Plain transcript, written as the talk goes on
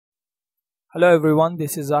Hello everyone,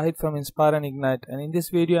 this is Zahid from Inspire and Ignite, and in this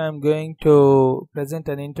video I am going to present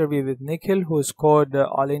an interview with Nikhil, who scored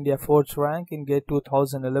All India 4th rank in GATE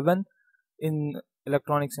 2011 in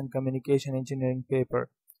Electronics and Communication Engineering paper.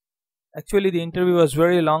 Actually, the interview was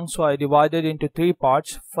very long, so I divided into 3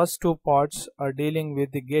 parts. First 2 parts are dealing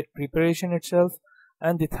with the GATE preparation itself,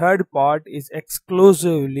 and the third part is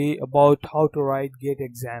exclusively about how to write GATE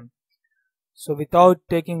exam. So without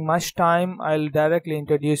taking much time, I'll directly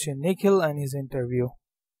introduce you Nikhil and his interview.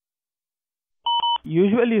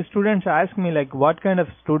 Usually students ask me like what kind of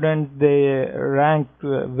students they rank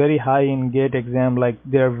very high in GATE exam, like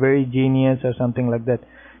they're very genius or something like that.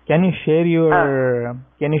 Can you share your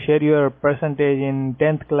percentage in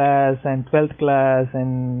 10th class and 12th class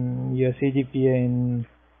and your CGPA in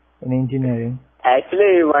engineering?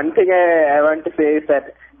 Actually, one thing I want to say is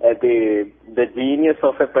that the genius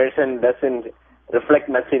of a person doesn't reflect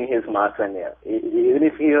much in his marks, and even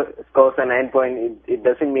if he scores a 9 point, it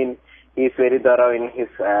doesn't mean he's very thorough in his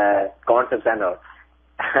concepts and all.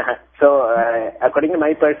 So according to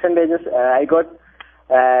my percentages, I got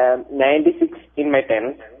 96 in my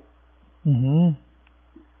 10th. And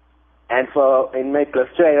in my plus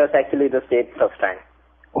 2, I was actually the state first rank.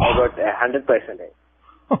 I got 100%.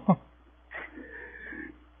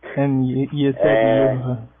 And you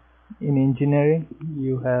said in engineering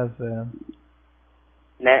you have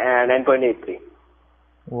 9.83.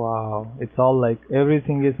 Wow, it's all like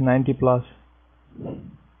everything is 90 plus.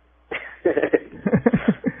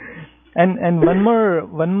 and one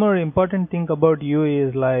more important thing about you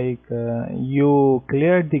is like you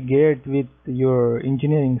cleared the GATE with your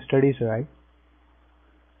engineering studies, right?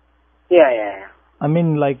 Yeah. I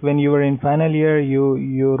mean, like when you were in final year,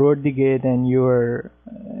 you wrote the GATE and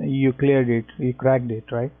you cleared it, you cracked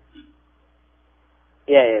it, right?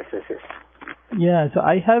 Yes. Yeah, so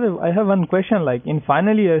I have one question. Like in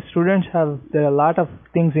final year, students there are a lot of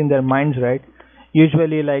things in their minds, right?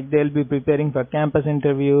 Usually, like they'll be preparing for campus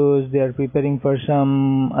interviews, they are preparing for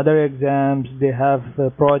some other exams, they have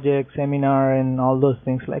project, seminar, and all those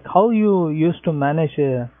things. Like how you used to manage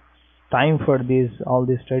time for all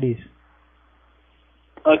these studies?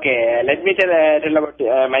 Okay, let me tell about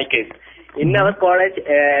my case. In our college,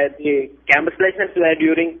 the campus placements were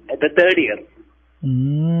during the 3rd year.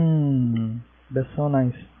 That's so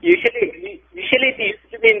nice. Usually it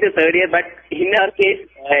used to be in the 3rd year, but in our case,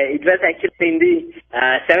 it was actually in the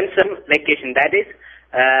 7th sem vacation. That is,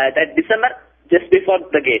 that December, just before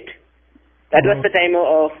the GATE. That was the time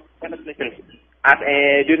of campus placements.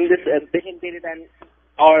 During this vacation period,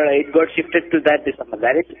 or it got shifted to that December.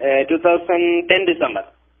 That is 2010 December.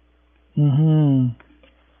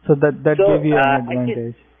 So that gave you an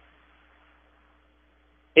advantage.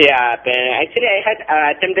 Actually I had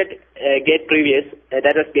attempted GATE previous.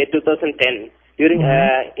 That was GATE 2010. During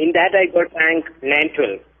in that I got rank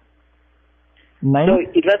 912. So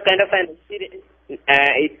it was kind of an experience.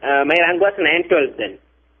 My rank was 912 then.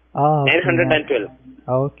 912.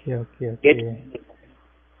 Okay.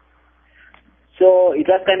 So it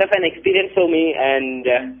was kind of an experience for me, and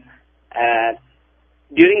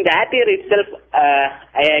during that year itself,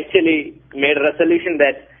 I actually made a resolution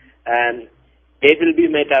that GATE will be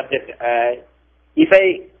my target. If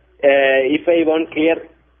I won't clear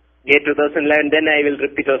GATE 2011, then I will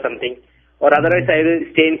repeat or something, or otherwise I will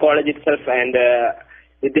stay in college itself and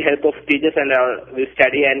with the help of teachers and all, will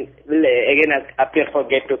study and will again appear for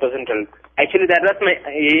GATE 2012. Actually, that was my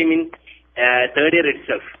aim in 3rd year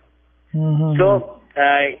itself. So,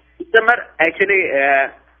 December, actually,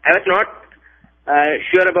 I was not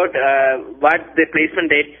sure about what the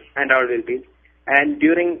placement dates and all will be. And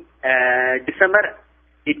during December,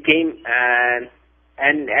 it came,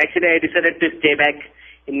 and actually I decided to stay back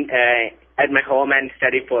at my home and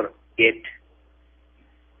study for GATE.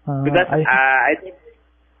 Because I think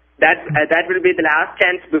that will be the last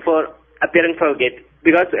chance before appearing for GATE.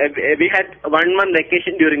 Because we had 1 month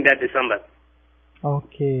vacation during that December.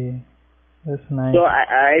 Okay. That's nice. So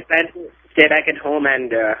I plan to stay back at home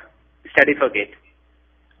and study for GATE.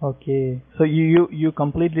 Okay. So you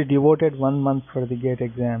completely devoted 1 month for the GATE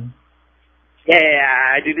exam.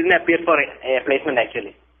 Yeah. I didn't appear for a placement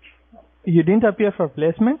actually. You didn't appear for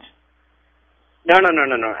placement? No.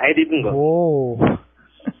 I didn't go. Oh,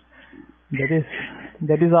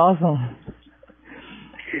 that is awesome.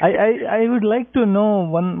 I would like to know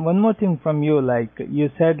one more thing from you. Like you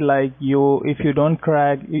said, like if you don't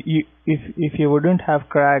crack, if you wouldn't have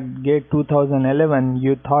cracked GATE 2011,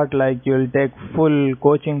 you thought like you'll take full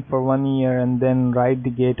coaching for 1 year and then write the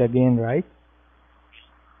GATE again, right?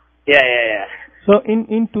 Yeah. So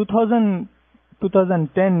in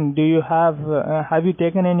 2010, do you have you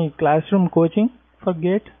taken any classroom coaching for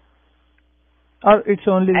GATE? Or it's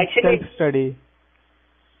only Actually, self-study?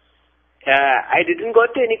 I didn't go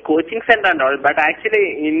to any coaching center and all, but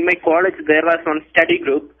actually in my college there was one study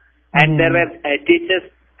group, and there were teachers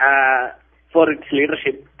for its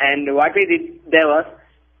leadership. And what we did there was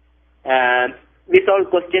we solved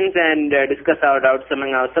questions and discussed our doubts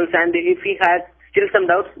among ourselves. And if we had still some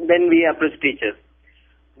doubts, then we approached teachers.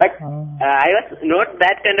 But I was not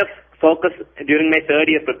that kind of focus during my third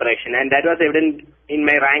year preparation, and that was evident in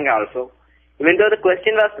my rank also. Even though the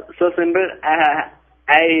question was so simple,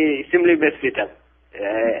 I simply messed it up.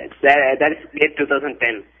 That is GATE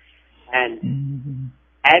 2010, and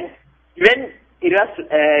when it was,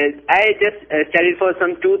 I just studied for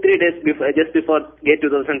some 2-3 days just before GATE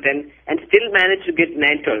 2010, and still managed to get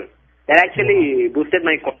 912. That actually boosted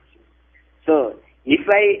my confidence. So if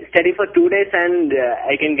I study for 2 days and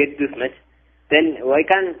I can get this much, then why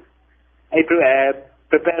can't I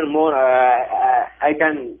prepare more? I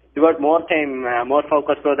can devote more time, more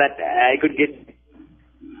focus, so that I could get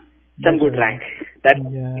some good rank. That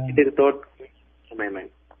is the thought in my mind.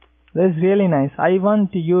 That's really nice. I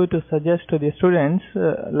want you to suggest to the students,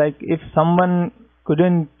 like if someone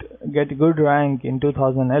couldn't get good rank in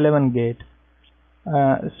 2011 GATE,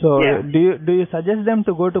 do you suggest them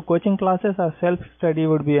to go to coaching classes, or self-study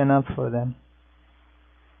would be enough for them?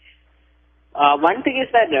 One thing is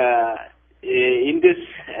that in this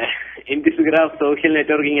era of social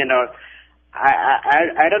networking and all,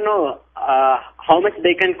 I don't know how much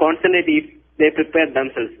they can concentrate if they prepare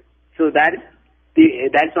themselves. So that's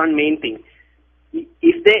one main thing.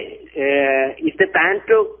 If they plan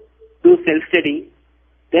to do self-study,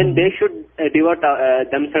 then they should devote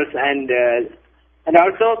themselves, and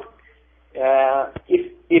also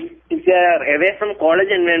if they are away from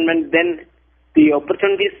college environment, then the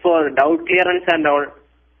opportunities for doubt clearance and all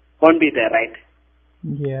won't be there, right?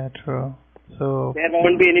 Yeah, true. So there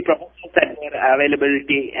won't be any professors at their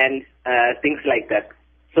availability and things like that.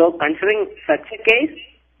 So considering such a case,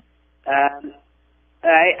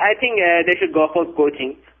 I think they should go for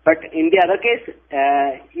coaching. But in the other case,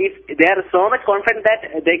 if they are so much confident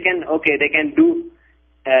that they can do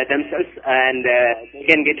themselves, and they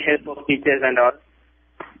can get help of teachers and all,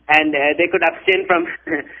 and they could abstain from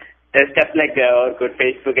stuff like Orkut,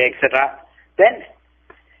 Facebook, etc., then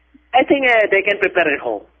I think they can prepare at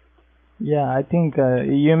home. Yeah, I think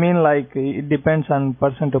you mean like it depends on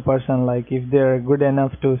person to person. Like if they're good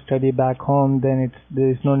enough to study back home, then there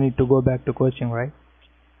is no need to go back to coaching, right?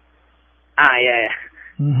 Yeah.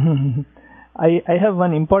 I have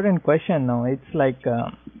one important question now. It's like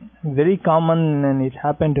very common, and it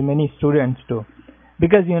happened to many students too.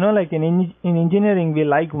 Because like in engineering, we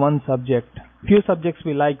like one subject. Few subjects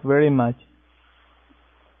we like very much.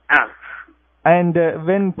 And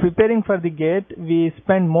when preparing for the GATE, we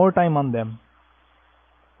spend more time on them.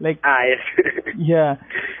 Like yes. Yeah,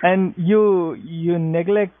 and you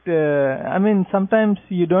neglect. I mean, sometimes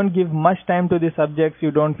you don't give much time to the subjects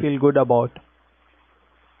you don't feel good about.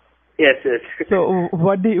 Yes. So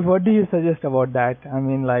what do you suggest about that? I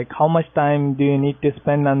mean, like how much time do you need to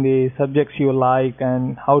spend on the subjects you like,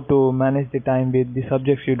 and how to manage the time with the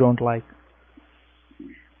subjects you don't like?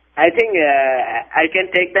 I think I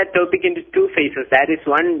can take that topic into two phases. That is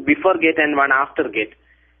one before GATE and one after GATE.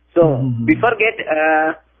 So before GATE,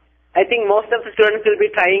 I think most of the students will be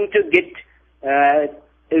trying to get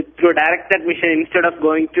through direct admission instead of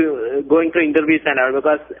going to interviews and all,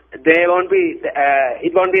 because they won't be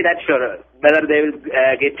it won't be that sure whether they will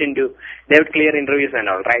they would clear interviews and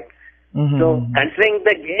all, right? So considering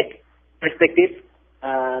the GATE perspective,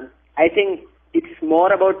 I think it's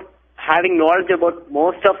more about having knowledge about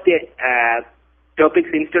most of the topics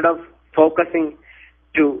instead of focusing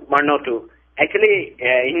to one or two. Actually,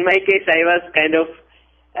 in my case, I was kind of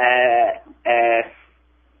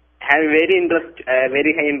have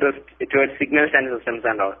very high interest towards signals and systems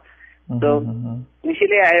and all. So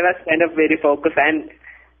initially, I was kind of very focused and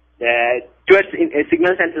towards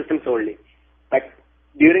signals and systems only. But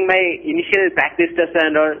during my initial practice tests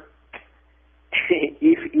and all,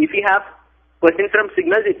 if you have questions from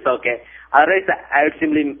signals, it's okay. Otherwise, I would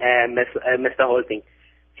simply miss the whole thing.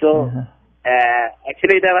 So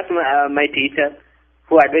actually, there was my teacher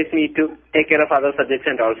who advised me to take care of other subjects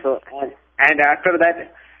and also. And after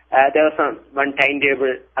that, there was one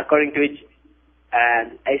timetable according to which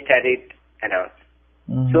I studied and all.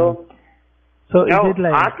 So now, is it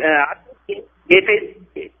like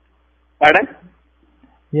pardon?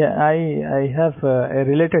 Yeah, I have a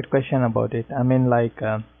related question about it. I mean, like,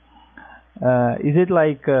 is it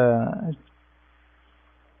like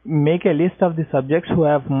make a list of the subjects who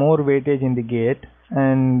have more weightage in the GATE,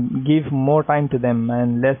 and give more time to them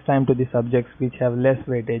and less time to the subjects which have less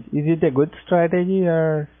weightage. Is it a good strategy,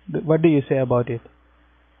 or what do you say about it?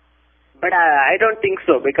 But I don't think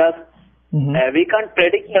so, because we can't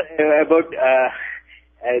predict about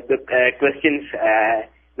the questions,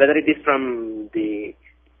 whether it is from the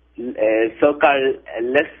so-called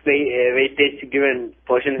less weightage given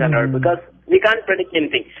portions and all, because we can't predict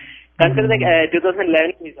anything. Consider the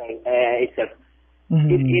 2011 itself.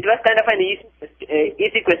 It was kind of an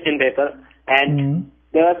easy question paper, and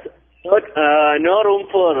there was no room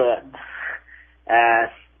for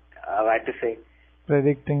what to say,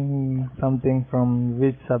 predicting something from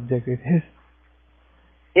which subject it is.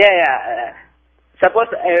 Suppose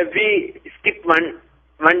we skip one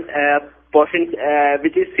portion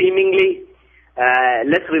which is seemingly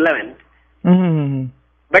less relevant.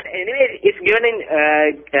 But anyway, it's given in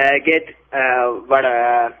GATE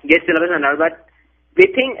syllabus and all, but we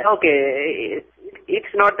think, okay,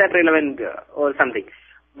 it's not that relevant or something.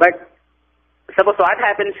 But suppose what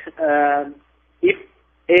happens if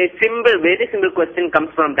a very simple question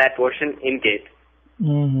comes from that portion in GATE.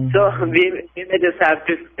 So we may just have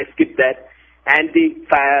to skip that, and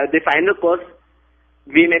the final course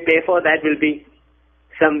we may pay for that will be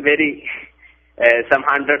some some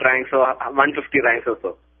 100 ranks or 150 ranks or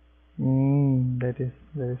so. That is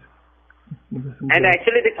and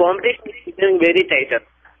actually the competition is becoming very tighter.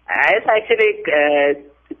 I was actually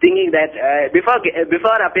thinking that before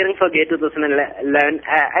appearing for GATE 2011,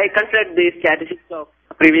 I considered the statistics of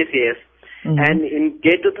previous years, and in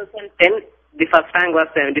GATE 2010 the first rank was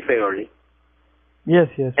 75 only. Yes.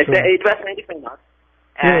 It was 95 marks,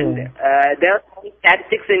 and there was some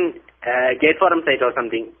statistics in GATE forum site or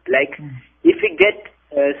something, like if we get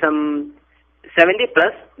some 70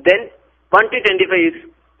 plus, then 1 to 25 is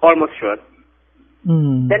almost sure.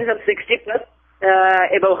 Then some 60 plus,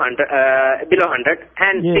 above 100, below 100,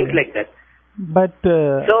 and things like that. But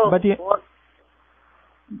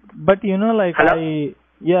you know, like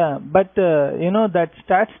that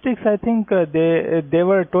statistics, I think they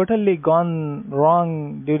were totally gone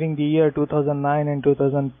wrong during the year 2009 and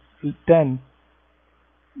 2010.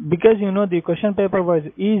 Because the question paper was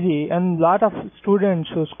easy, and lot of students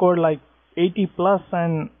who scored like 80 plus,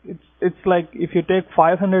 and it's like if you take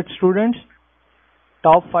 500 students,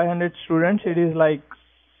 top 500 students, it is like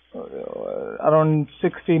around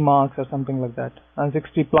 60 marks or something like that, and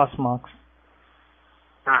 60 plus marks.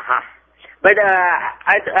 But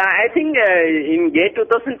I think in GATE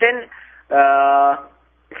 2010,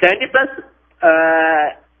 70 plus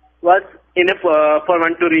was enough for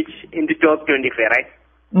one to reach in the top 25, right?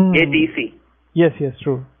 GATE EC. Yes,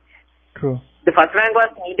 true. The first rank was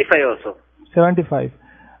 75 also. 75.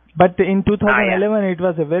 But in 2011, it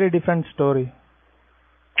was a very different story.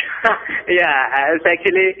 I was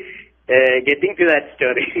actually getting to that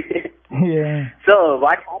story. So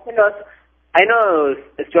what happened was, I know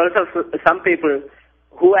stories of some people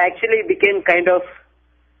who actually became kind of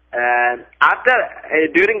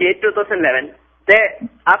during GATE 2011.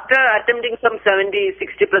 After attempting some 70,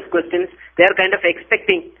 60 plus questions, they are kind of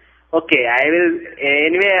expecting, okay, I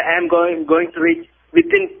am going to reach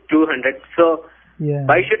within 200. So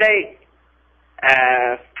why should I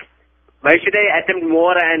attempt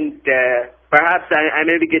more, and perhaps I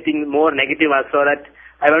may be getting more negative so that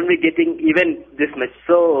I won't be getting even this much.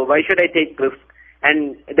 So why should I take risk?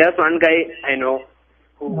 And there's one guy I know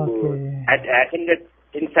who attended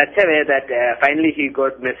in such a way that finally he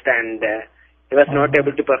got missed, and he was not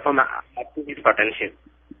able to perform up to his potential.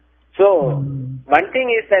 So one thing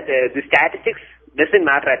is that the statistics doesn't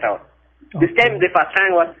matter at all. This time the first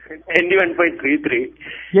rank was 21.33.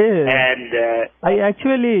 And I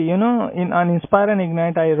actually, on Inspire and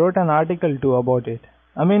Ignite, I wrote an article too about it.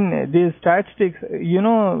 I mean, these statistics,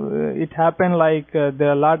 it happened like there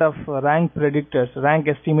are a lot of rank predictors, rank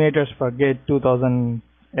estimators for GATE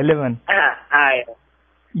 2011.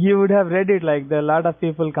 You would have read it, like there are a lot of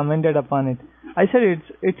people commented upon it. I said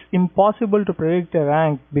it's impossible to predict a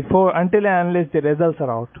rank until and unless the results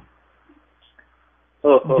are out.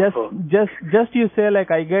 Just you say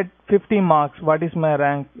like I get 50 marks, what is my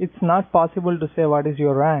rank? It's not possible to say what is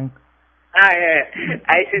your rank.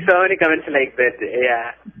 I see so many comments like that.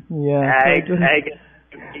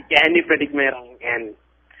 Can you predict my rank? And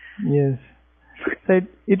yes. So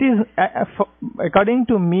it is, according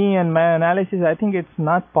to me and my analysis, I think it's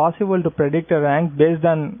not possible to predict a rank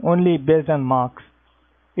only based on marks.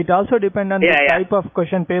 It also depends on the type of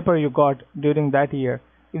question paper you got during that year.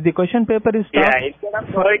 If the question paper is tough, can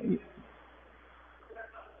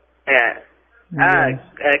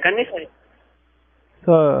you say?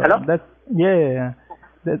 So hello? that's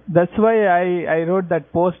That's why I wrote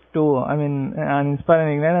that post too. I mean, on Inspire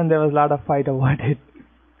and Ignite, and there was a lot of fight about it.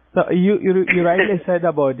 So you rightly said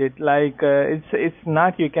about it. Like it's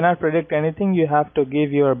not, you cannot predict anything. You have to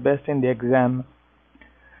give your best in the exam.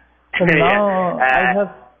 So now I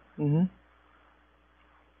have.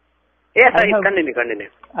 Yes, continue.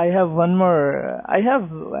 I have one more. I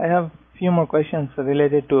have few more questions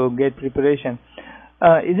related to GATE preparation.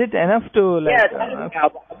 Is it enough to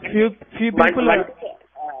few people are.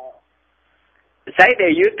 Side,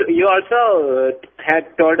 you also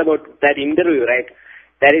had told about that interview, right?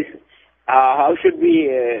 That is, how should we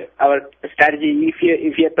our strategy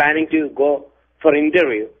if you are planning to go for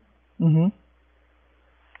interview?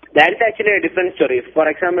 That is actually a different story. For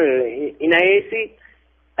example, in IISc,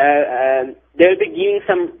 they will be giving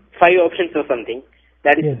some 5 options or something.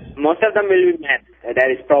 That is, most of them will be math. That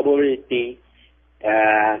is probability,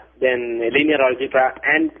 then linear algebra,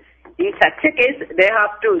 and in such a case,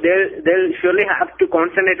 they'll surely have to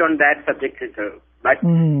concentrate on that subject itself. But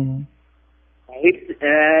it's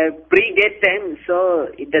pre-GATE time, so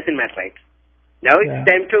it doesn't matter, right? Now it's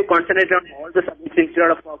time to concentrate on all the subjects instead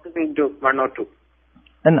of focusing to 1 or 2.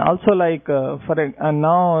 And also, like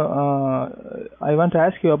now I want to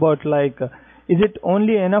ask you about, like, is it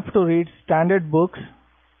only enough to read standard books,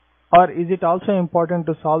 or is it also important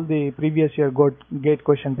to solve the previous year GATE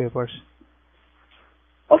question papers?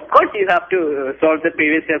 Of course, you have to solve the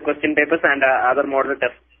previous year question papers and other model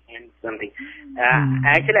tests and something.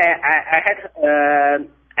 Actually,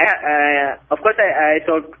 I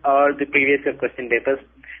solved all the previous year question papers,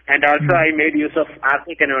 and also I made use of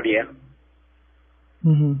RK Kanodia.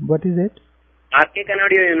 What is it? RK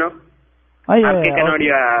Kanodia, you know? RK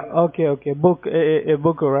Kanodia. Okay. Book, a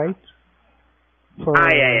book, right?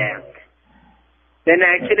 Yeah. Then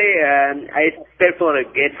actually, I prepared for a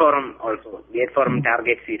GATE forum also, GATE forum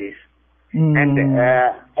target series. And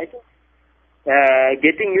I think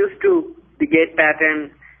getting used to the GATE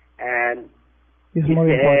pattern is more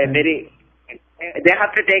important. They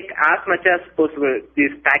have to take as much as possible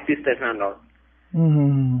these practice tests and all.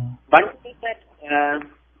 One thing that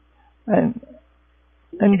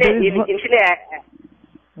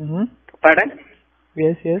pardon?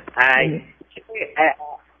 Yes.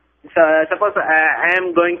 So suppose I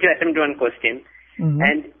am going to attempt one question,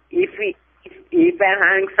 and if I am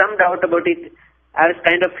having some doubt about it, I was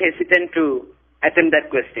kind of hesitant to attempt that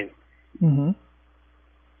question.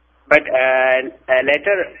 But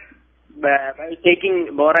later, by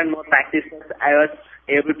taking more and more practices, I was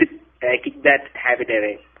able to kick that habit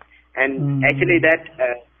away. And actually that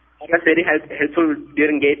was very helpful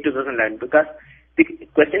during GATE 2011, because the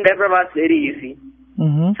question paper was very easy.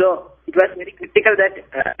 So it was very critical that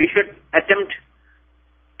we should attempt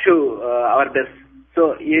to our best.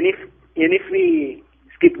 So even if we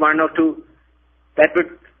skip 1 or 2, that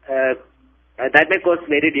may cost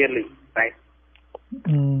very dearly, right?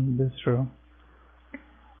 That's true.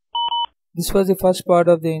 This was the first part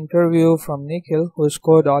of the interview from Nikhil, who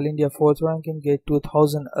scored All India 4th rank in GATE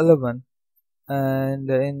 2011 and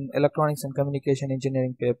in Electronics and Communication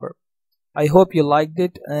Engineering paper. I hope you liked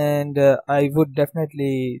it, and I would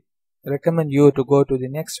definitely recommend you to go to the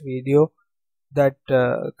next video that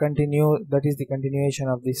is the continuation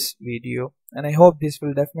of this video, and I hope this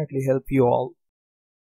will definitely help you all.